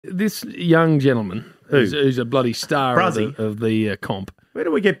This young gentleman, who's a bloody star of the comp. Where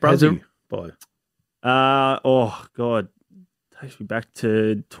do we get Bruzzy by? Oh, God. Takes me back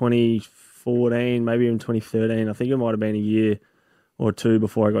to 2014, maybe even 2013. I think it might have been a year or two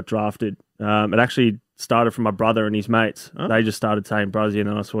before I got drafted. It actually started from my brother and his mates. Oh. They just started saying Bruzzy, and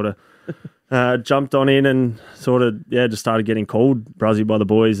I sort of jumped on in and sort of, just started getting called Bruzzy by the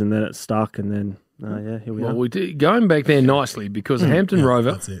boys, and then it stuck, and then, here we are. Well, going back there nicely because Hampton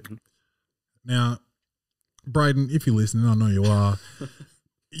Rover. That's it. Now, Brayden, if you're listening, I know you are,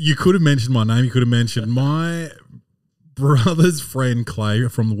 you could have mentioned my name. You could have mentioned my brother's friend Clay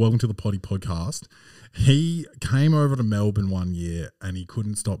from the Welcome to the Potty podcast. He came over to Melbourne one year and he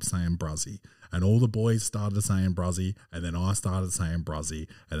couldn't stop saying Bruzzy. And all the boys started saying Bruzzy, and then I started saying Bruzzy,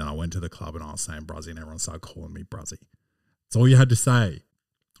 and then I went to the club and I was saying Bruzzy, and everyone started calling me Bruzzy. That's all you had to say.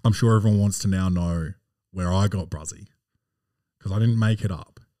 I'm sure everyone wants to now know where I got Bruzzy, because I didn't make it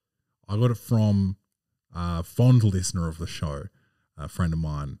up. I got it from a fond listener of the show, a friend of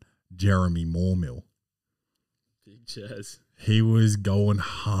mine, Jeremy Moormill. Big Jazz. He was going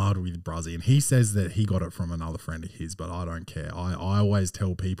hard with Bruzzy, and he says that he got it from another friend of his, but I don't care. I always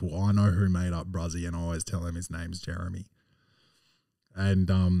tell people I know who made up Bruzzy, and I always tell them his name's Jeremy. And,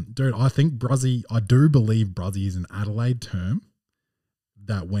 dude, I think Bruzzy, I do believe Bruzzy is an Adelaide term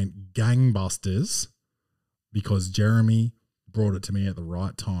that went gangbusters because Jeremy brought it to me at the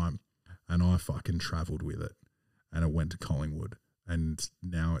right time, and I fucking travelled with it, and it went to Collingwood, and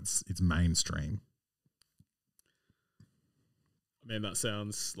now it's mainstream. I mean, that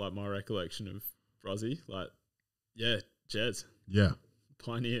sounds like my recollection of Bruzzy. Like, Jez. Yeah.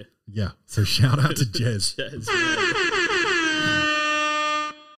 Pioneer. Yeah. So shout out to Jez. Jez.